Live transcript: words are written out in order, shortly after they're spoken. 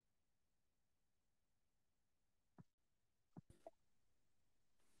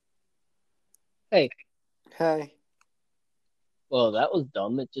Hey, Hi. well, that was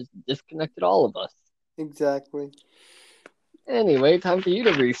dumb. It just disconnected all of us. Exactly. Anyway, time for you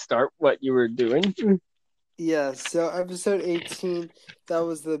to restart what you were doing. Yeah, so episode 18, that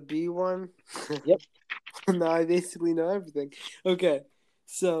was the B one. Yep. Now I basically know everything. Okay,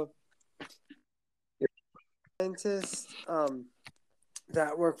 so scientist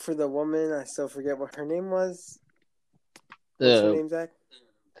that worked for the woman, I still forget what her name was. What's her The name, Zach?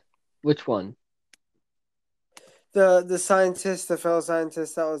 which one? The scientist, the fellow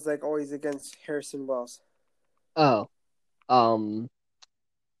scientist that was like always against Harrison Wells. Oh, um,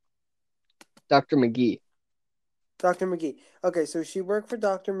 Dr. McGee. Dr. McGee. Okay, so she worked for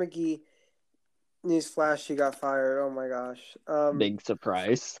Dr. McGee. Newsflash, she got fired. Oh my gosh. Big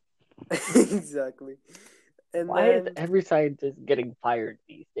surprise. Exactly. And Why is then every scientist getting fired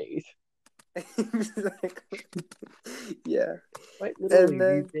these days? exactly. Yeah. Quite And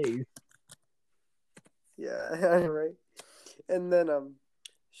literally these then days. yeah, I know, right? And then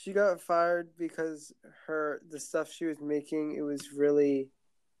she got fired because the stuff she was making It was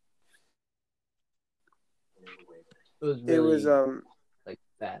it was really like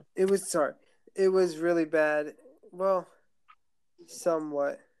bad. it was sorry. It was really bad. Well,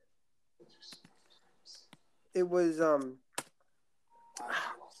 somewhat. It was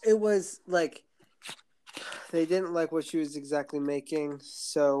it was like they didn't like what she was exactly making,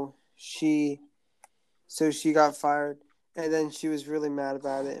 so she got fired, and then she was really mad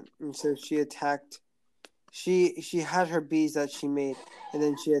about it, and so she attacked. She had her bees that she made, and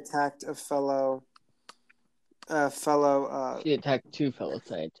then she attacked a fellow She attacked two fellow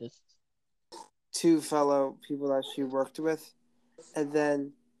scientists. two fellow people that she worked with, and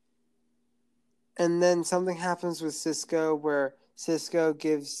then something happens with Cisco where Cisco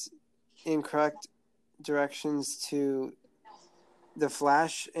gives incorrect directions to the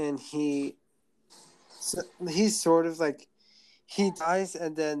Flash, and he's sort of like he dies,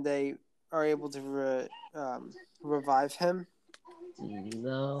 and then they are able to revive him.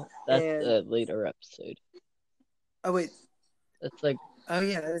 No, that's And a later episode. oh wait, That's like oh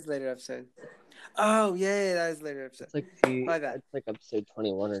yeah, that is later episode. Oh yeah, that is later episode. My bad. it's like episode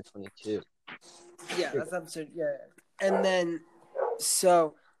 21 or 22. Yeah, that's episode. Yeah, and then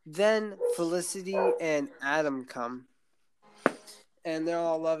Felicity and Adam come, and they're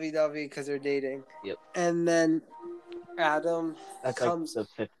all lovey dovey because they're dating. Yep. And then Adam That's like comes. the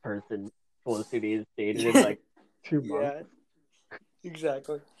fifth person Felicity has dated in Yeah, like 2 months. yeah,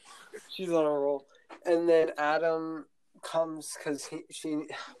 exactly. She's on a roll. And then Adam comes because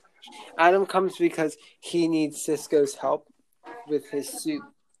Adam comes because he needs Cisco's help with his suit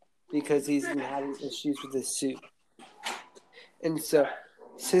because he's been having issues with his suit, and so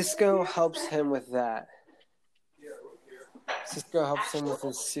Cisco helps him with that. Cisco helps him with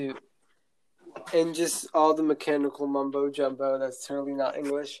his suit and just all the mechanical mumbo jumbo that's totally not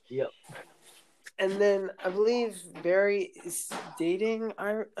English. Yep. And then I believe Barry is dating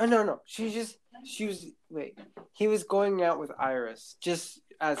Iris. Oh no, she was wait. He was going out with Iris just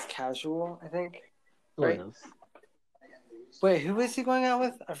as casual, I think. Sort Right? of. Wait, who was he going out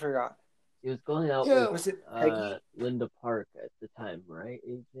with? I forgot. He was going out with Yeah, was it Peggy? Linda Park at the time, right,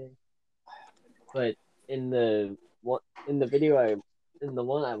 AJ? But in the in the video in the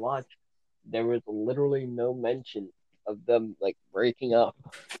one I watched, there was literally no mention of them like breaking up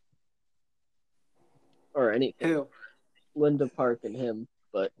or anything. Who? Linda Park and him,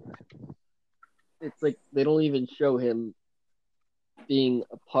 but it's like they don't even show him being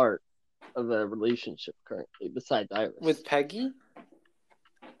a part of a relationship currently besides Iris. With Peggy?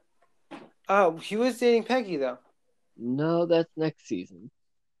 Oh, he was dating Peggy though. No, that's next season.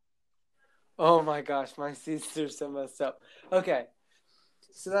 Oh my gosh, my seasons are so messed up. Okay,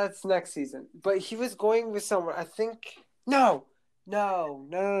 so that's next season. But he was going with someone. I think no.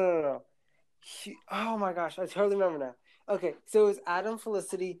 Oh my gosh, I totally remember now. Okay, so it was Adam,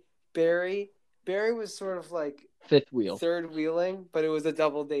 Felicity, Barry. Barry was sort of like Fifth wheel. third wheeling, but it was a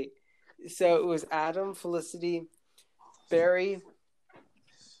double date. So it was Adam, Felicity, Barry.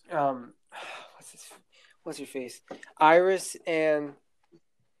 Um, what's your face? Iris and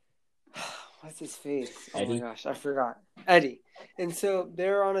what's his face? Oh my Eddie. gosh, I forgot. Eddie. And so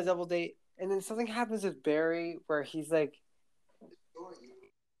they're on a double date, and then something happens with Barry where he's like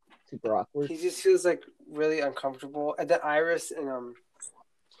Super awkward. he just feels like really uncomfortable. And then Iris and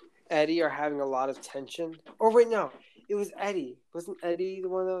Eddie are having a lot of tension. Or wait, no, it was Eddie. Wasn't Eddie the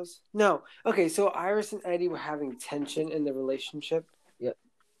one of those? No. Okay, so Iris and Eddie were having tension in the relationship. Yep.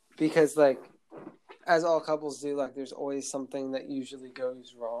 Because like, as all couples do, like there's always something that usually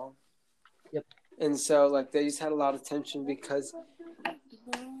goes wrong. Yep. And so like they just had a lot of tension because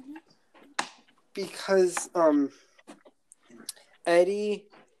because Eddie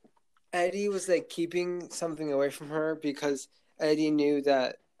was like keeping something away from her because Eddie knew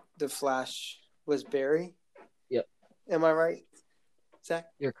that the Flash was Barry. Yep. Am I right, Zach?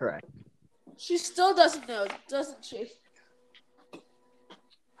 You're correct. She still doesn't know, doesn't she?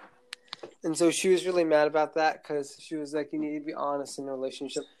 And so she was really mad about that because she was like, you need to be honest in a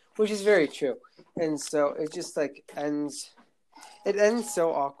relationship, which is very true. And so it just like ends. It ends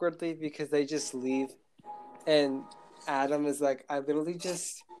so awkwardly because they just leave, and Adam is like, I literally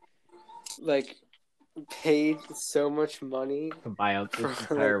just like paid so much money To buy out this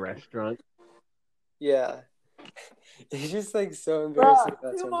for entire like, restaurant. yeah. It's just like so embarrassing.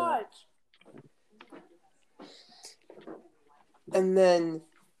 Bruh, too much. And then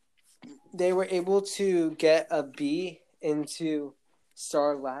they were able to get a bee into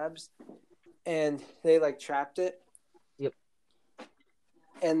Star Labs, and they like trapped it. Yep.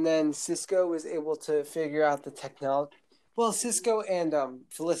 And then Cisco was able to figure out the technology. Well, Cisco and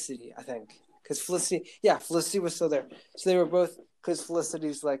Felicity, I think, because Felicity was still there. So they were both, because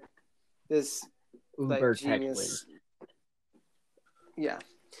Felicity's like this Uber like genius. Yeah.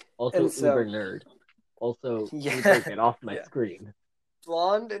 Also And so, Uber nerd. Also yeah, Uber get off my yeah. screen.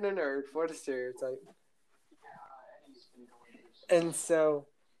 Blonde and a nerd. What a stereotype. And so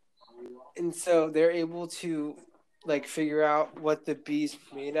they're able to like figure out what the bee's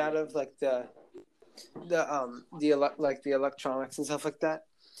made out of, like the electronics and stuff like that.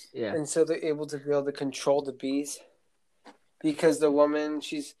 Yeah. And so they're able to be able to control the bees because the woman,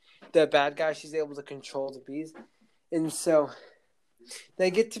 she's the bad guy, she's able to control the bees. And so they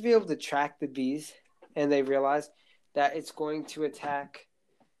get to be able to track the bees, and they realize that it's going to attack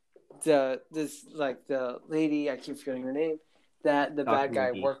the lady, I keep forgetting her name, that the Dr. bad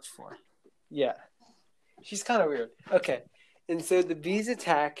guy McGee. worked for. Yeah. She's kind of weird. Okay. And so the bees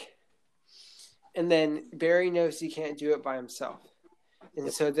attack, and then Barry knows he can't do it by himself.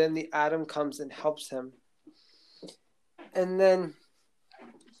 And so then the Atom comes and helps him. And then,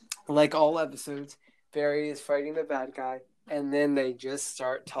 like all episodes, Barry is fighting the bad guy, and then they just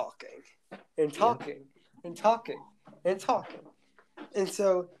start talking. And talking. And talking. And talking. And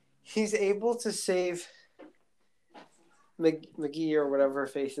so he's able to save McGee or whatever her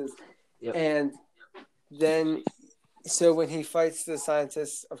face is. Yep. And then, so when he fights the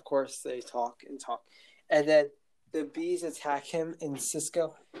scientists, of course, they talk and talk. And then the bees attack him and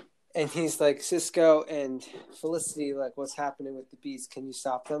Cisco. And he's like, Cisco and Felicity, like, what's happening with the bees? Can you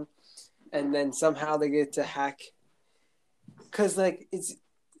stop them? And then somehow they get to hack. Because, like, it's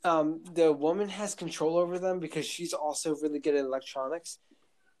the woman has control over them because she's also really good at electronics.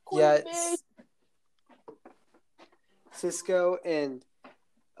 Yeah, Cisco and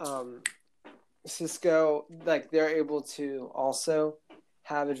Cisco, like, they're able to also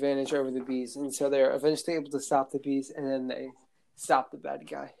have advantage over the bees. And so they're eventually able to stop the bees, and then they stop the bad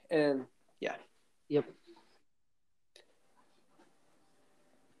guy. And, yeah. Yep.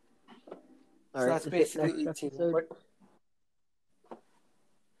 So that's basically 18. What?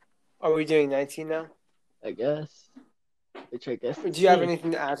 Are we doing 19 now? I guess. Which I guess. Do you have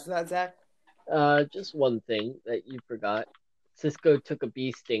anything to add to that, Zach? Just one thing that you forgot. Cisco took a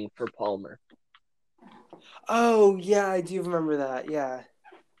bee sting for Palmer. Oh, yeah, I do remember that. Yeah.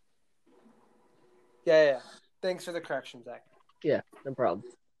 Yeah. Thanks for the correction, Zach. Yeah, no problem.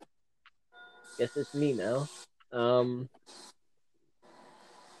 Guess it's me now.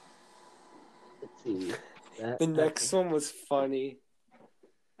 Let's see. The next one was funny.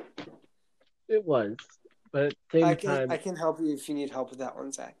 It was, but at the same time, I can help you if you need help with that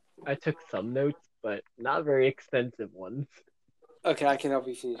one, Zach. I took some notes, but not very extensive ones. Okay, I can help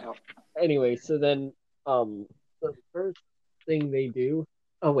you if you need help. Anyway, so then, the first thing they do.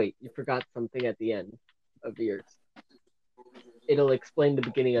 Oh wait, you forgot something at the end of yours. It'll explain the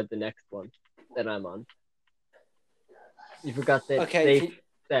beginning of the next one that I'm on. You forgot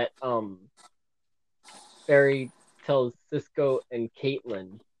that Barry tells Cisco and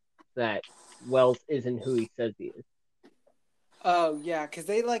Caitlin that Wells isn't who he says he is. Oh yeah, because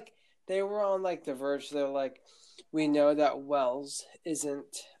they were on like the verge. They're like, we know that Wells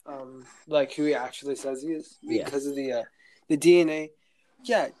isn't like who he actually says he is because of the DNA.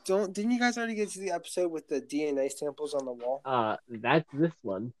 Yeah, didn't you guys already get to the episode with the DNA samples on the wall? That's this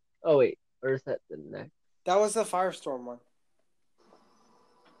one. Oh wait, or is that the next? That was the Firestorm one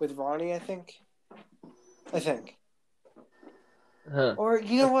with Ronnie, I think. Huh. Or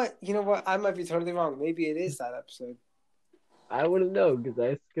you know what? I might be totally wrong. Maybe it is that episode. I wouldn't know because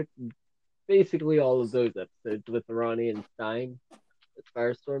I skipped basically all of those episodes with Ronnie and Stein with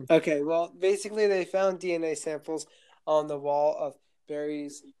Firestorm. Okay, well, basically they found DNA samples on the wall of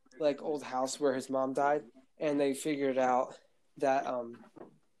Barry's like old house where his mom died, and they figured out that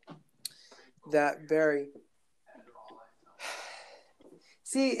that Barry.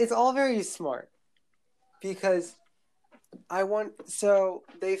 See, it's all very smart because so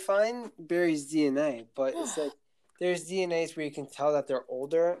they find Barry's DNA, but it's like there's DNAs where you can tell that they're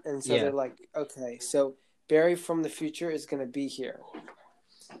older, and so they're like, okay, so Barry from the future is going to be here.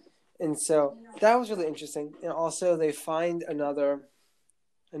 And so that was really interesting. And also they find another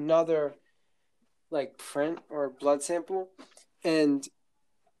like print or blood sample, and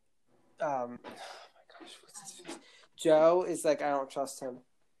oh my gosh, what's his face? Joe is like, I don't trust him.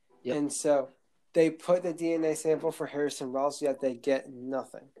 Yep. And so they put the DNA sample for Harrison Wells, yet they get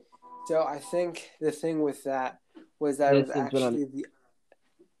nothing. So I think the thing with that was that it was actually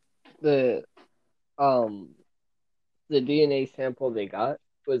the DNA sample they got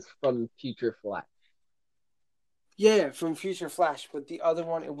was from Future Flash. Yeah, from Future Flash, but the other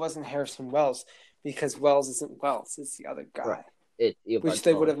one, it wasn't Harrison Wells because Wells isn't Wells; it's the other guy, right. Which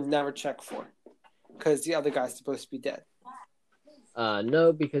they would have never checked for because the other guy's supposed to be dead.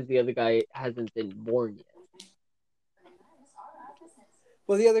 No, because the other guy hasn't been born yet.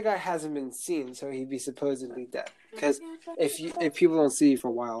 Well, the other guy hasn't been seen, so he'd be supposedly dead. Because if people don't see you for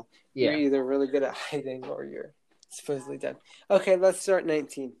a while, you're either really good at hiding or you're supposedly dead. Okay, let's start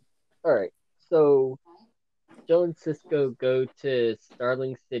 19. All right, so Joe and Cisco go to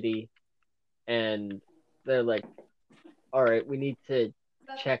Starling City, and they're like, "All right, we need to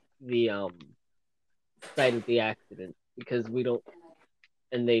check the site of the accident because we don't."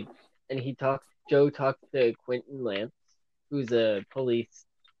 And Joe talks to Quentin Lance, who's a police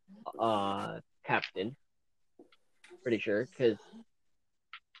captain. Pretty sure, because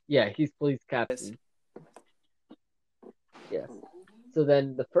he's police captain. Yes. So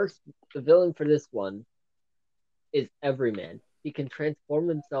then the villain for this one is Everyman. He can transform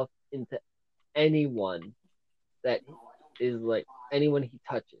himself into anyone that is like anyone he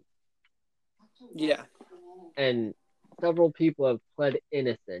touches. Yeah. And several people have pled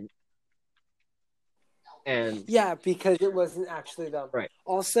innocent. And yeah, because it wasn't actually them. Right.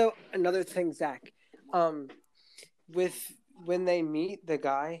 Also, another thing, Zach, with when they meet the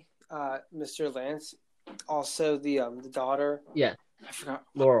guy, Mr. Lance, also the daughter. Yeah. I forgot.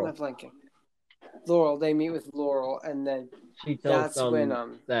 Laurel. I'm blanking. Laurel. They meet with Laurel, and then she tells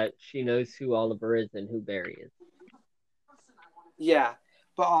them that she knows who Oliver is and who Barry is. Yeah,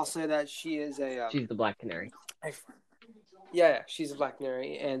 but also that she is she's the Black Canary. Yeah, she's a Black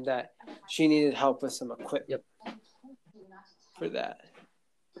Canary, and that she needed help with some equipment. Yep. For that.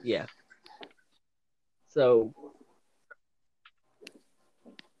 Yeah. So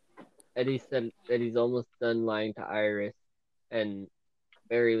Eddie said that he's almost done lying to Iris, and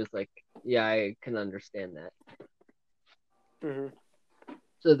Barry was like, "Yeah, I can understand that." Mm-hmm.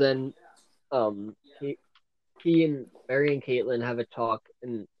 So then, he and Barry and Caitlin have a talk,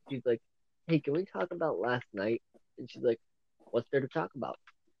 and he's like, "Hey, can we talk about last night?" And she's like, "What's there to talk about?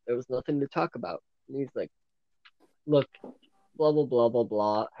 There was nothing to talk about." And he's like, "Look, blah blah blah blah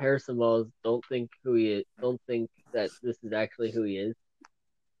blah. Harrison Wells, don't think that this is actually who he is."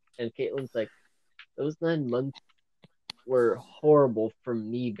 And Caitlin's like, "Those 9 months were horrible for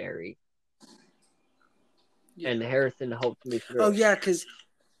me, Barry." Yeah. And Harrison helped me through. Oh yeah, because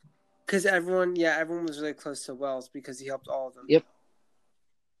everyone was really close to Wells because he helped all of them. Yep.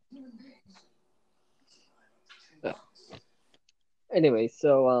 Anyway,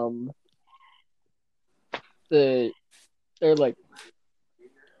 so they're like,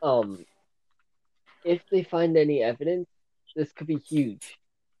 if they find any evidence, this could be huge.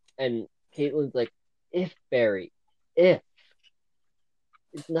 And Caitlin's like, if Barry, if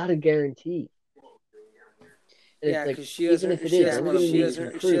it's not a guarantee. And yeah, it's like, she even if it is, I'm gonna need some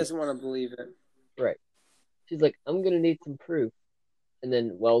proof. She doesn't want to believe it. Right. She's like, I'm gonna need some proof. And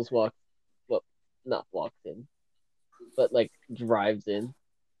then Wells not walks in, but like drives in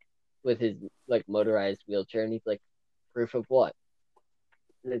with his like motorized wheelchair, and he's like, proof of what?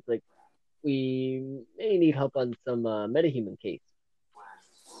 And it's like, we may need help on some metahuman case.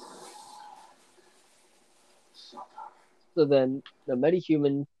 So then the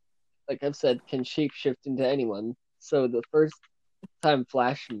metahuman, like I've said, can shapeshift into anyone. So the first time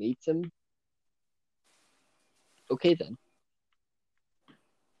Flash meets him, okay then.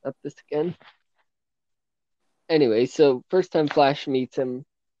 Up this again. Anyway, so first time Flash meets him,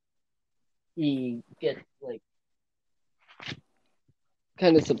 he gets like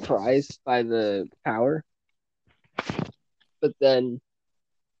kind of surprised by the power. But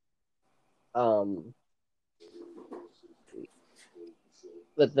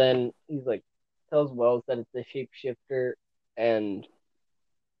then he's like tells Wells that it's a shapeshifter, and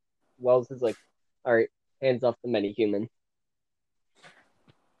Wells is like, all right, hands off the metahuman.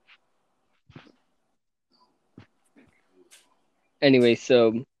 Anyway,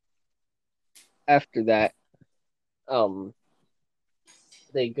 so after that,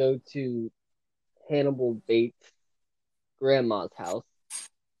 they go to Hannibal Bates' grandma's house,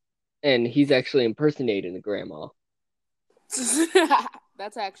 and he's actually impersonating the grandma.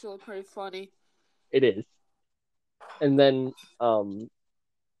 That's actually pretty funny. It is. And then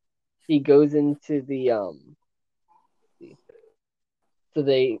he goes into the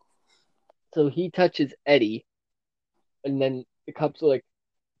so he touches Eddie, and then the cops are like,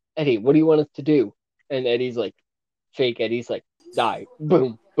 Eddie, what do you want us to do? And Eddie's like, fake Eddie's like, die.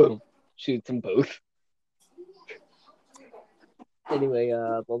 Boom, boom. Shoots them both. Anyway,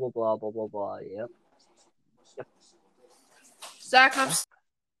 blah blah blah blah blah blah. Yep. Zach,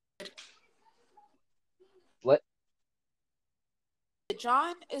 What?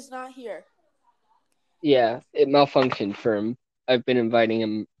 John is not here. Yeah, it malfunctioned for him. I've been inviting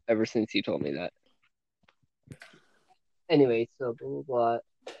him ever since he told me that. Anyway, so blah blah blah.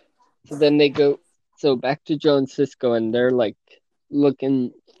 So then they go back to Joe and Cisco, and they're like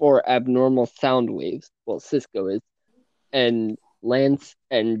looking for abnormal sound waves. Well, Cisco is, and Lance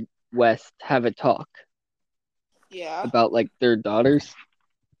and West have a talk. Yeah. About like their daughters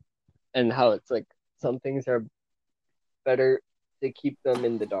and how it's like some things are better to keep them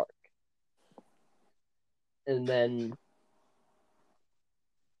in the dark. And then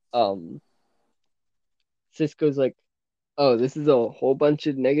Cisco's like, oh, this is a whole bunch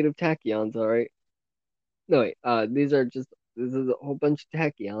of negative tachyons, all right. No wait, this is a whole bunch of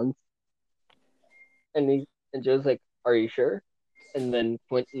tachyons. And Joe's like, are you sure? And then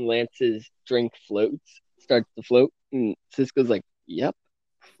Quentin Lance's drink starts to float, and Cisco's like, yep,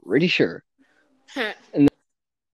 pretty sure. And